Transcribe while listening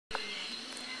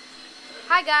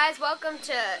Hi guys, welcome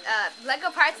to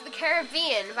Lego Pirates of the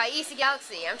Caribbean by Easy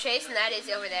Galaxy. I'm Chase and that is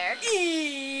over there.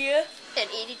 E. And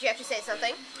E, did you have to say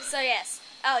something? So yes.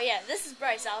 Oh yeah, this is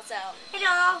Bryce also.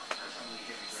 Hello.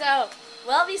 So,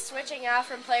 we'll be switching out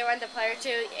from Player 1 to Player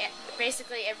 2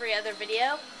 basically every other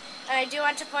video. And I do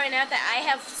want to point out that I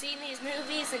have seen these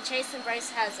movies and Chase and Bryce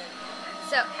hasn't.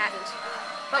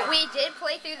 But we did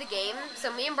play through the game,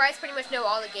 so me and Bryce pretty much know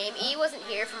all the game. E wasn't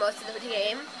here for most of the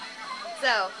game.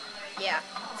 So, yeah.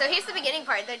 So here's the beginning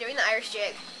part. They're doing the Irish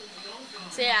jig.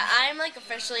 So yeah, I'm like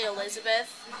officially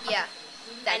Elizabeth. Yeah,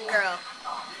 that girl.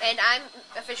 And I'm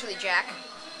officially Jack.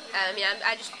 I mean,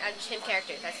 I'm just him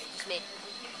character. That's just me.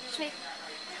 Just me.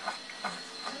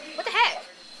 What the heck?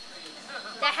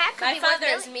 That hat could My be worth father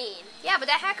is mean. Yeah, but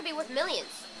that hat could be worth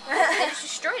millions. They just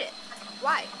destroyed it.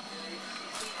 Why?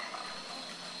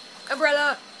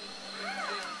 Umbrella.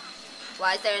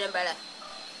 Why is there an umbrella?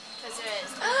 Because there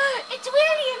is. It's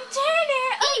William Turner!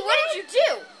 E, what did you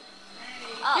do?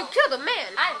 Oh. You killed a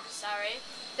man. I'm sorry.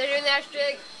 They're doing the Irish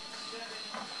jig.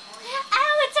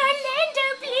 Oh, it's Orlando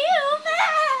Bloom!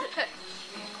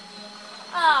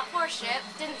 Oh, poor ship.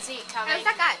 Didn't see it coming. Hey, who's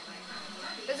that guy?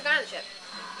 There's a guy on the ship.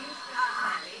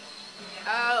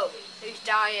 Oh, he's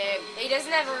dying. He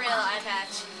doesn't have a real eye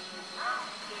patch.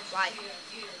 Why?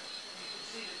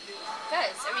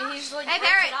 Because, I mean, he's just like, Hey,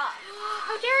 rips parrot! it off.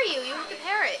 How dare you? You hit the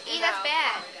parrot. E, that's No.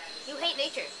 bad. You hate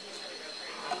nature.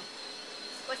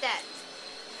 What's that?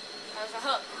 That was a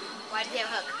hook. Why did he have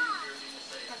a hook?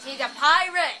 Because he's a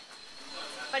pirate.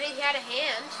 But he had a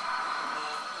hand.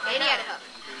 And he had a hook.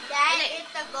 That is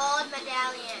the gold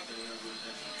medallion.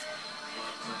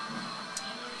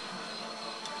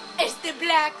 It's the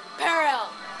Black Pearl.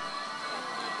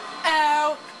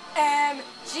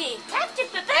 OMG. Captain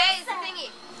Hey, it's the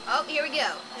thingy. Oh, here we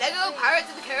go. Lego Pirates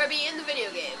of the Caribbean, the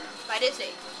video game by Disney.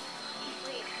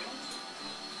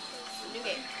 New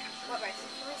game. What, Bryce?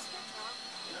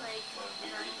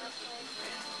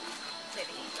 Maybe.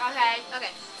 Okay.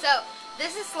 Okay, so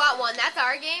this is slot 1. That's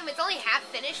our game. It's only half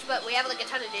finished, but we have like a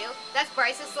ton to do. That's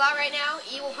Bryce's slot right now.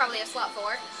 E will probably have slot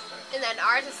 4. And then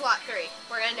ours is slot 3.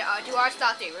 We're going to do our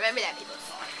slot 3. Remember that, people.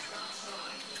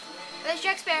 There's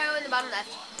Jack Sparrow in the bottom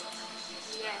left.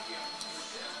 Yeah.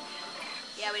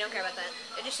 Yeah, we don't care about that.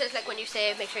 It just says like when you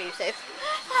save, make sure you save.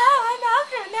 Oh, I'm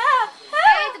after now.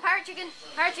 Hey, it's a pirate chicken.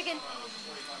 Pirate chicken.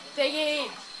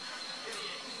 Piggy.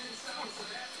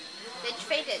 They just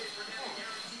fainted.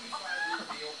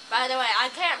 By the way, I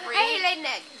can't breathe. Hey, he laid an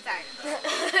egg. Sorry.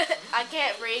 I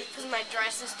can't breathe because my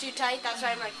dress is too tight. That's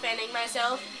why I'm like fanning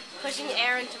myself, pushing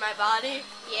air into my body.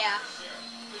 Yeah.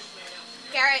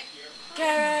 Carrot.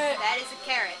 Carrot. That is a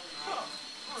carrot.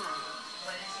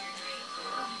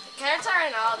 Carrots are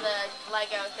in all the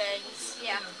Lego things.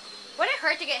 Yeah. Would it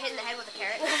hurt to get hit in the head with a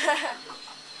carrot?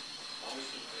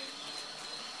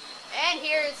 And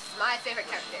here's my favorite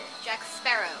character, Jack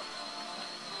Sparrow.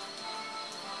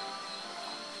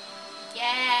 Yeah.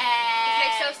 He's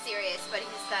like so serious, but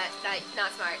he's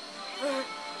not smart.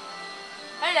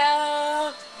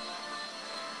 Hello.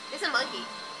 There's a monkey.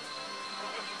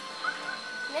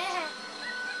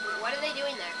 What are they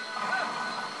doing there?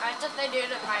 That's what they do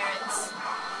to pirates.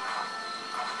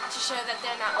 To show that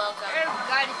they're not welcome. Oh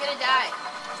God, he's gonna die.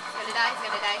 He's gonna die, he's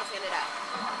gonna die, he's gonna die.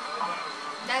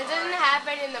 That didn't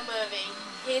happen in the movie.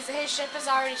 His ship is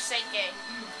already sinking.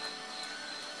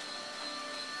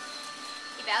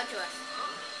 He bowed to us.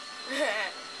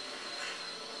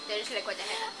 They're just like, what the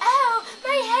heck? Oh,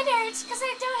 my head hurts because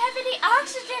I don't have any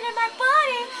oxygen in my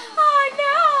body. Oh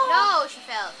no! No, she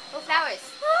fell. Oh, flowers.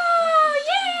 Oh,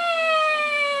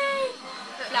 yay!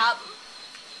 Flop.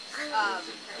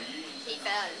 He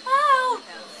fell. Oh,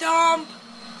 dump.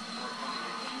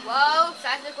 Whoa,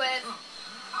 seismic wave.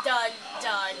 Dun,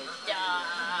 dun, dun.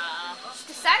 She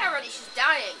decided already she's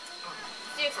dying.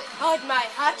 Seriously. Hold my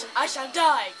hat, I shall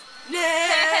die.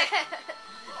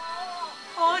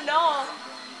 Oh no.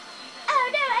 Oh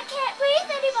no, I can't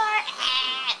breathe anymore.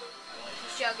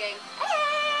 She's joking.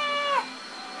 Oh,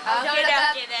 Don't look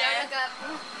up. there. Don't look up.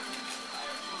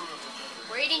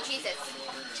 We're eating Cheez-Its.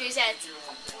 Cheez-Its.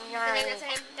 That's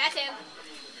him. That's him.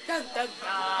 Dun, dun,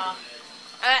 dun.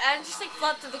 I just like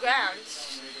flop to the ground.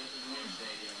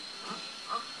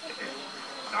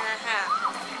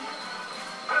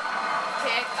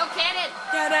 Kick. Oh, cannon.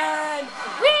 Cannon.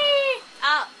 Whee!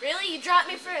 Oh, really? You dropped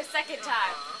me for a second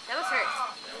time. That must hurt.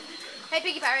 Hey,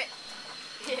 Piggy Pirate.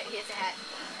 He has a hat.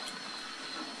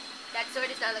 That sword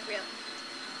does not look real.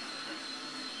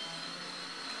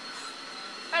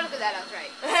 Oh, look at that. I was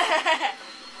right.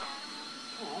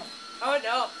 Oh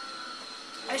no.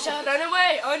 I shall run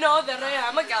away. Oh no, there I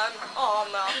am again. Oh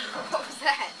no. What was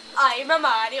that? I'm a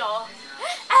Mario.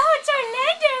 Oh, it's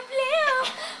Orlando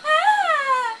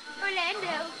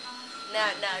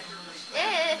no.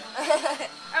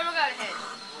 Oh my god, a hit.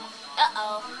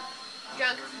 Uh-oh.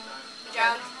 Drunk.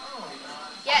 Drunk.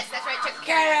 Yes, that's right, took a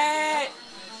carrot. Carrot!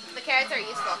 The carrots are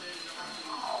useful.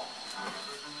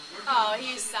 Oh,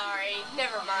 he's sorry.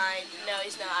 Never mind. No,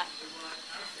 he's not.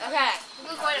 Okay.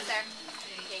 Blue coin up there.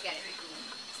 Okay, get it.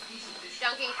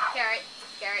 Donkey, carrot,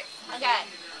 carrot. Okay.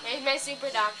 Here's my super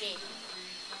donkey.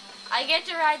 I get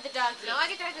to ride the donkey. No, I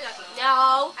get to ride the donkey.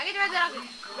 No. I get to ride the donkey.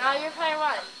 No, you're player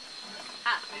one.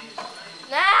 Ah.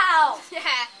 No! He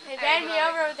Alright, ran me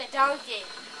come over with a donkey.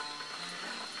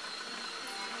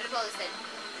 How do I pull this thing?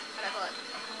 How do I pull it?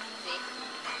 See?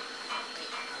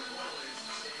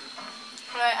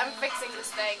 Alright, I'm fixing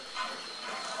this thing.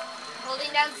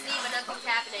 Holding down C, but nothing's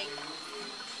happening.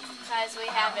 Because we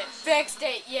haven't fixed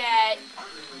it yet.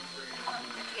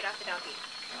 To get off the donkey.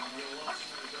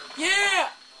 Yeah!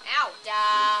 Ow!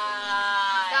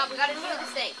 Die! Stop, we gotta do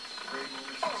this thing.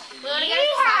 We wanna get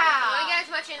as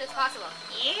much in as possible.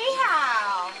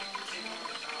 Yeehaw!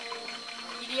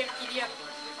 Giddy up, giddy up.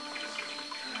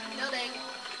 Building,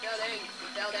 building,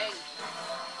 building.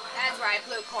 That's right,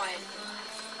 blue coin.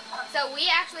 So we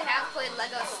actually have played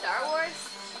Lego Star Wars.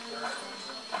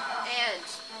 And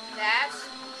that...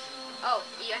 Oh,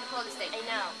 you have to pull this thing. I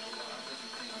know.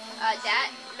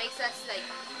 That makes us, like,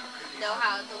 know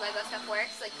how the Lego stuff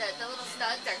works. Like, the little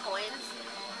studs are coins.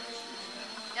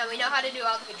 And we know how to do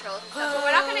all the controls and stuff. But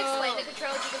we're not going to explain the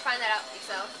controls. You can find that out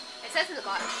yourself. It says in the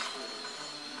bottom.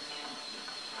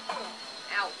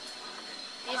 Ow.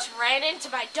 You just ran into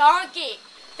my donkey.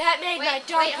 That made my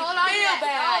donkey hold on feel to that.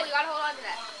 bad. No, you gotta hold on to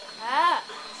that. Ah.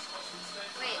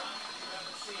 Wait.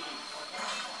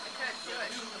 I can't do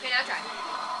it. Okay, now try.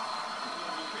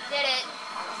 Did it.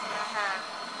 Uh-huh.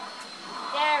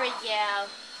 There we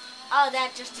go. Oh,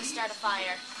 that just to start a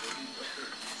fire.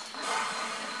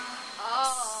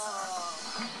 Oh.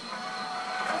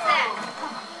 What's that?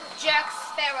 Jack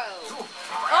Sparrow.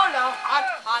 Oh no.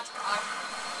 Hot.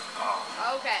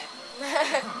 Okay.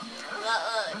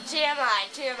 TMI.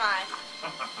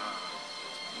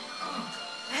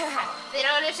 They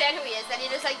don't understand who he is, then he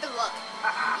just like the look.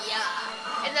 Yeah.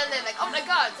 And then they're like, oh my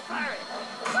god, it's a pirate.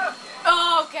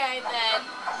 Okay then.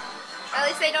 At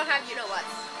least they don't have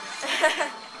you-know-whats.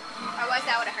 Otherwise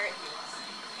that would have hurt.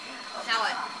 Now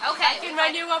what? Okay. I can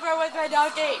run you over with my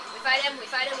donkey. We fight him.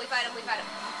 What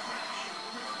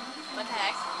the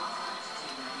heck?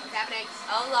 What's happening?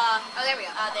 Allah. Oh, there we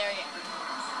go. There we go.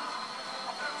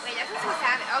 Wait, that's not supposed to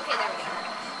happen. Okay, there we go.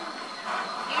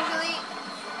 Usually...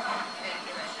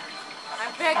 I'm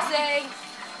fixing.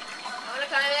 I want to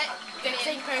climb it.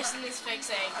 Fixing person is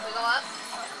fixing. We go up.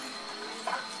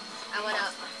 I went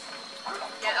up.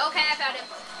 Yeah, okay, I found him.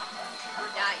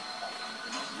 Die.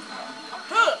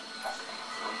 Huh.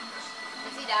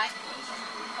 Does he die?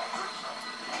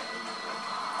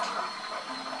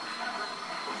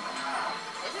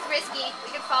 This is risky.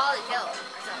 We could fall and kill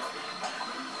ourselves.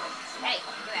 Hey,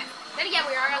 look at that. Then again,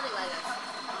 we are only Legos.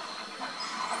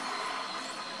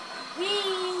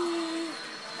 Whee!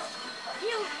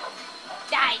 You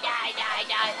die.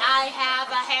 I have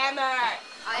a hammer.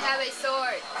 I have a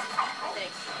sword. I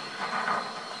think.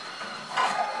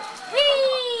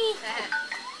 Whee!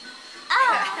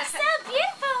 Oh, so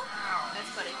beautiful.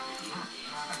 That's funny.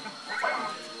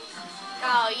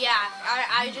 Oh yeah,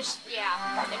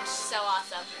 it's so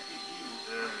awesome.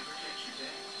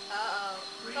 Uh-oh.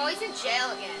 Oh, he's in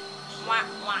jail again. Wah,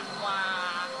 wah,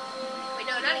 wah. Wait,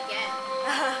 no, not again.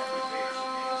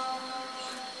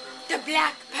 The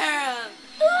Black Pearl.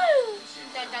 Woo!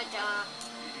 Dun, dun, dun.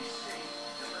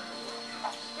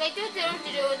 They do,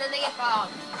 and then they get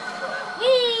bombed.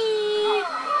 Whee!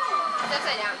 It's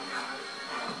upside down.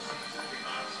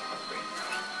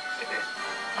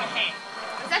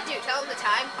 What's that do? Tell him the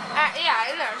time? Yeah,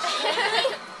 I know.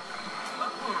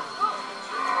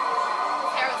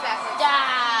 Arrow's backwards.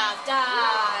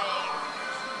 Die.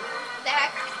 The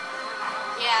heck?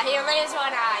 Yeah, he only has one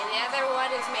eye. The other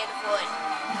one is made of wood.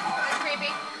 That's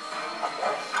creepy.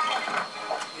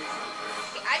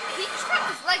 He just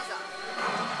dropped his legs off.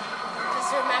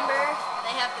 Just remember,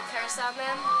 they have the curse on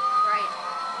them. Right.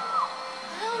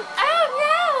 Oh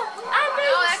no! I'm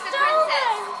being No, that's the stolen!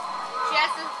 princess. She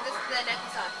has the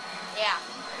necklace on. Yeah.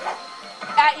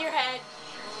 At your head.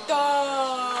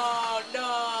 Oh,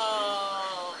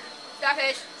 no.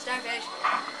 Starfish.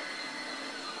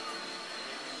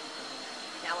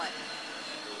 Now what?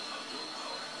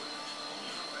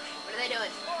 What are they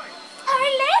doing?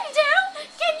 Orlando,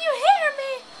 can you hear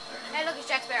me? Hey, look, it's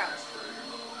Jack Sparrow.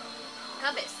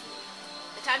 Compass.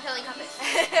 The time-telling compass.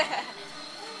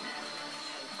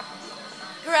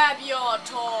 Grab your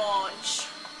torch.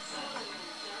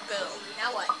 Boom.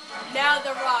 Now what? Now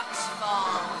the rocks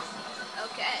fall.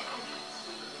 Okay.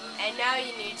 And now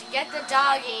you need to get the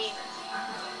doggy.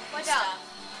 What dog?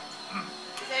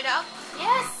 Is there a dog?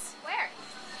 Yes. Where?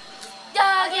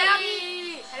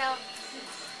 Doggy. Hello.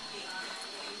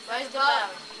 Where's the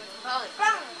bone? Bone.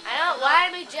 I don't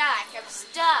want me, Jack. I'm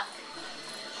stuck.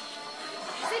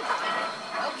 You said bone.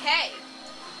 Okay.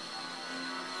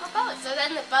 What bone? So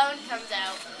then the bone comes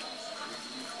out.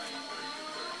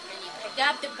 And you pick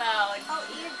up the bone. Oh,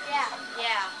 you're Jack.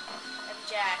 Yeah. I'm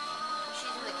Jack.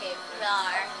 She's in the cave.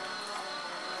 Rar.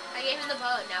 I gave him the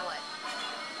bone. Now what?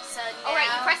 So now... Oh, right.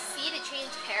 You press C to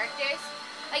change characters.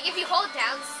 Like, if you hold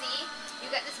down C, you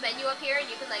get this menu up here, and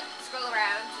you can, like, scroll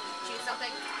around and choose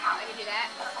something. I can do that.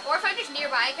 Or if I'm just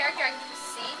nearby a character, I can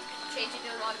press C, change it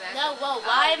to him automatically. No, whoa,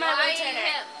 why am I why rotating?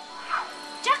 him?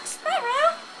 Jack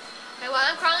Sparrow! Okay, well,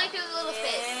 I'm crawling through the little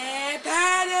space.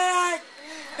 Panic!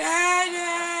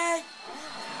 Panic!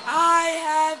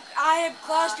 I am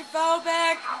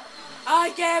claustrophobic.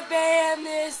 I can't be in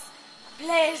this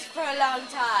place for a long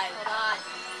time. Hold on.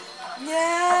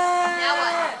 Yeah! Now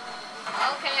what?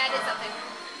 Okay, I did something.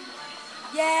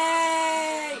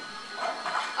 Yay!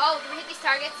 Oh, did we hit these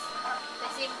targets? They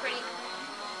seem pretty...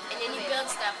 And then you build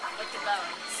stuff with the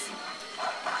bones.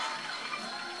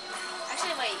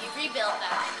 Actually, wait, you rebuild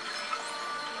them.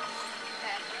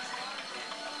 Okay.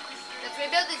 Let's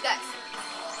rebuild these guys.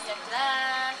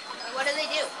 Da-da-da. What do they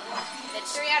do?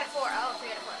 It's 3 out of 4. Oh,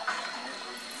 3 out of 4.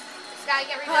 This guy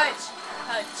get rebuilt. Punch,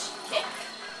 punch, kick.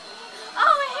 Oh,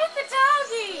 I hit the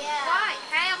doggy! Yeah. Why?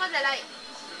 Hey, I'm on the light.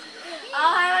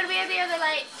 Oh, I want to be on the other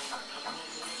light.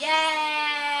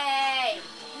 Yay!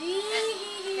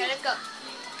 Okay, let's go.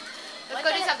 Let's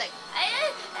go do something. I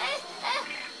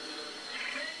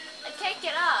can't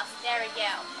get off. There we go.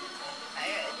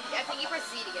 I think you press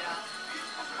Z to get off.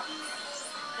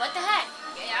 What the heck?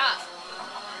 Get off.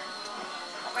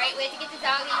 Right, we have to get the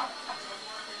doggy.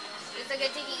 This is a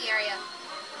good digging area.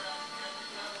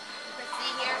 Press Z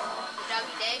here. The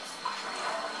doggy digs.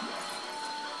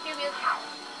 Here we go.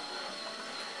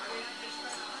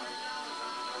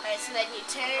 Alright, so then you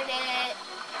turn it.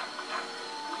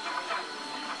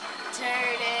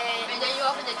 Turn it. And then you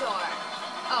open the door.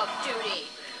 Oh, duty.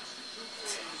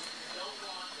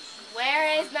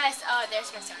 Where is my... Oh,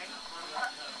 there's my sword.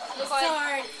 Look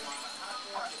Sword.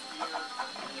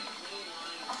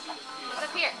 What's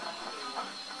up here?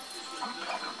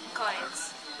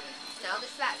 Coins. No,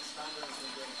 there's facts.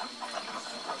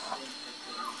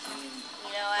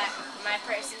 You know what? My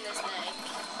person is like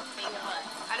being a butt.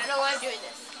 I don't know why I'm doing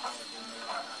this.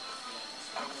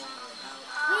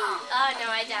 Oh no,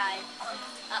 I died.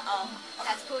 Uh-oh.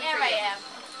 That's food There for I you. am.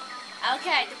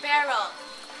 Okay, the barrel.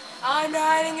 I'm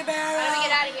riding a barrel. How do we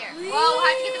get out of here? Well, we'll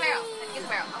have to get the barrel. Have to get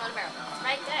the barrel. I want a barrel. It's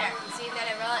right there. See, then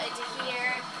I roll it into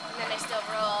here, and then I still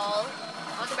roll.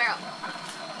 I want the barrel.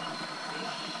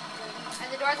 And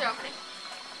the doors are opening.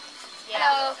 Yeah.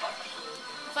 Hello.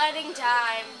 Fighting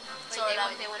time. Wait, Sort of.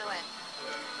 they went away.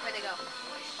 Where'd they go?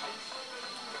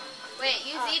 Wait,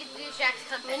 use Z to do Jack's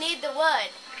compass. We need the wood.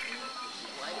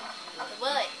 Wood? The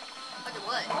wood. Oh, the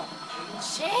wood.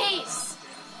 Jeez.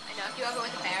 I knocked you over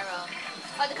with the barrel.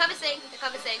 Oh, the compass thing. The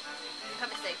compass thing. The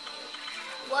compass thing.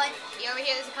 What? See over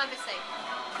here, there's a compass thing.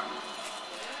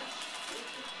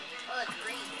 Oh, it's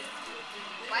green.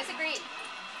 Why is it green?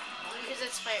 Because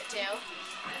it's fire too.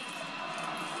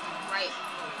 Right.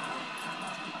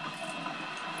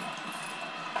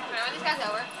 Remember these guys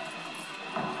over?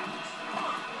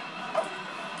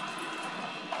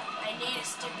 I need a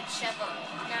stupid shovel.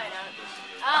 No, I don't.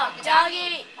 Oh,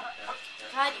 doggy!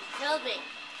 God, you killed me.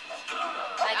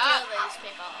 I killed these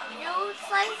people. You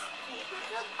slice?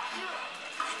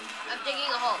 I'm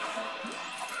digging a hole.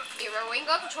 Here, we can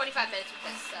go up to 25 minutes with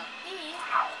this, so.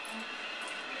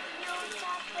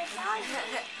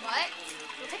 What?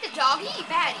 We'll take the doggy, you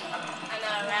baddie. I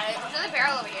know, right? There's another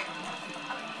barrel over here.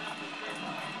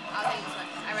 I'll take this one.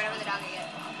 I ran over the dog again.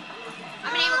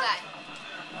 I'm an evil guy.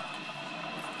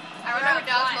 I run over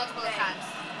dogs multiple times.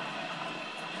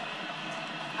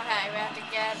 Okay, we have to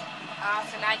get off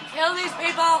and I kill these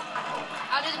people.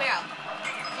 I'll do the barrel.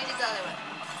 You do the other one.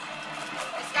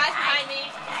 This guy's behind me.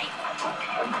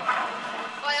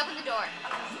 Oh, I opened the door.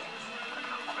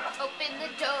 Open the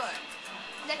door.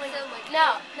 Let someone.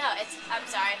 No, I'm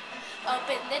sorry.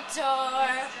 Open the door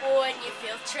when you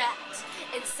feel trapped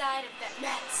inside of that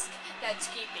mask that's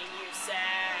keeping you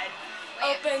sad.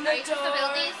 Wait, Open are the you supposed to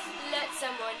build door, these? let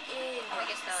someone in. I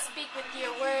guess not. Speak with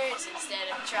your words instead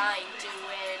of trying to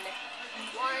win.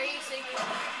 Why are you singing?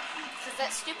 Because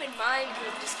that stupid mime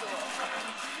moved to school.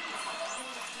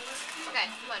 Okay,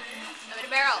 come on. I'm in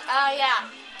a barrel. Oh, yeah.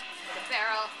 I'm in a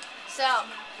barrel. So,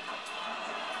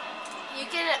 You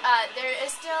can, there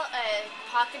is still a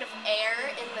pocket of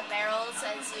air in the barrels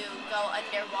as you go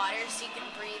underwater, so you can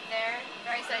breathe there.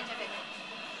 Very scientific.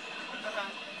 Uh-huh.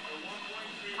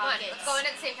 Come on, let's go in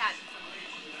at the same time.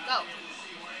 Go.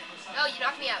 No, you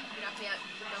knocked me out. You knocked me out.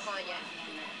 Don't go in yet.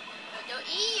 No, don't.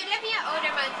 You let me out. Oh,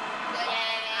 never mind. Good.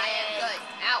 Yay. I am good.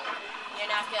 Ow.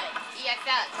 You're not good. I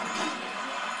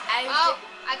fell.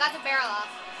 I got the barrel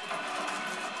off.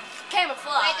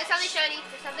 Camouflage. Wait, there's something shiny.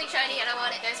 There's something shiny, and I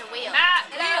want it. There's a wheel. Ah,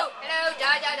 hello. Hello.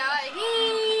 Die.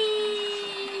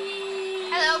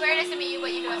 Hello, very nice to meet you,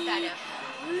 but you know what's that now.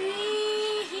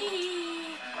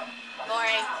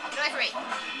 Boring. Get away from me.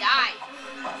 Die.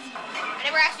 I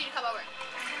never asked you to come over.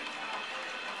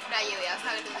 Not you, I was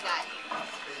talking to the guy.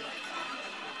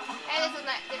 Hey, there's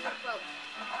a rope.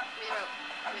 Give me the rope.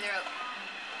 Give me the rope.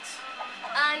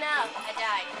 Oh no, I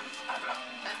died.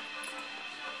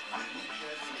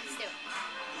 Still.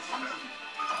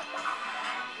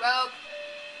 Rope.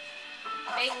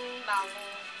 Bing bong.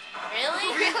 Really?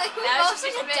 Really? That was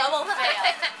just a double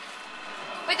fail.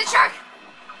 Wait, the shark!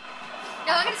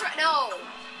 No, look at his no.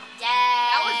 Yay!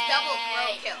 That was double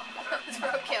rope kill. That was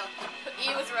rope kill.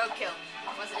 E was rope kill,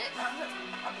 wasn't it?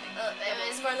 It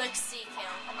was more like sea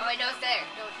kill. Oh, I know it's there.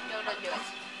 Don't undo it.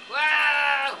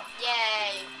 Wow!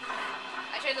 Yay!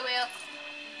 I turned the wheel.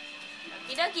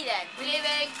 Okie dokie then.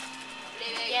 Leaving.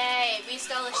 Yay! We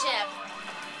stole a ship.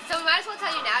 So we might as well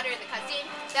tell you now during the cutscene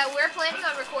that we're planning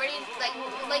on recording,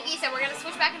 like E said, we're gonna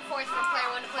switch back and forth from player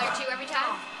 1 to player 2 every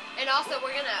time, and also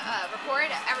we're gonna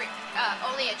record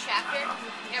only a chapter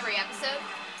every episode.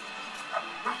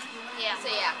 Yeah. So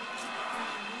yeah.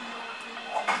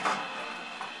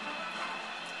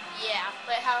 Yeah.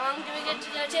 But how long do we get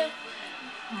to go to?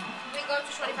 We go up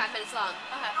to 25 minutes long.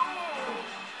 Okay.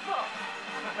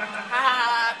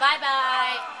 Bye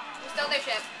bye. We stole their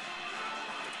ship.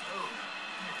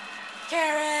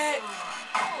 Carrot!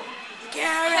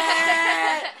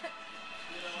 Carrot!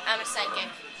 I'm a psychic.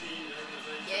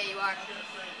 Yeah, you are.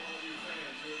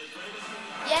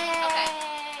 Yay! Okay.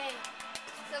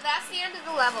 So that's the end of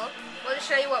the level. We'll just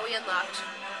show you what we unlocked.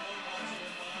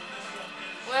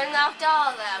 We unlocked all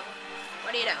of them.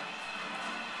 What do you know?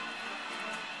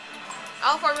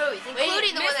 All 4 movies,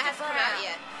 including the one that Mr. hasn't come out Brown.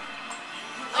 yet.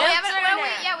 Turner.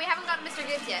 We haven't gotten Mr.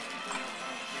 Gibbs yet.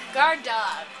 Guard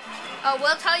dog. Oh,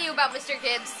 we'll tell you about Mr.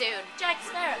 Gibbs soon. Jack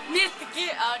Sparrow. Mr.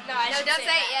 Gibbs. Oh no, I No, shouldn't don't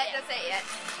say it yet. that Don't say it yet.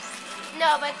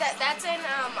 No, but that's in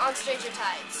on Stranger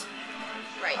Tides.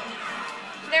 Right.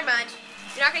 Never mind.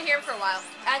 You're not gonna hear him for a while.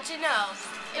 Actually, no.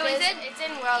 No, he's in. It's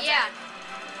in World. Yeah.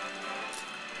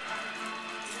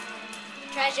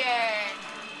 Treasure.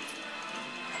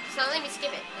 It's not letting me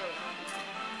skip it. No.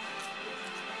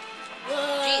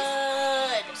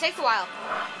 Good. It takes a while.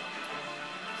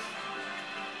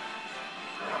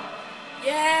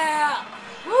 Yeah.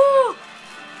 Woo.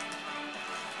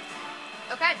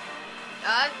 Okay.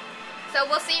 So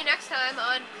we'll see you next time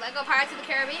on Lego Pirates of the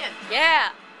Caribbean.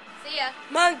 Yeah. See ya.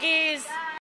 Monkeys.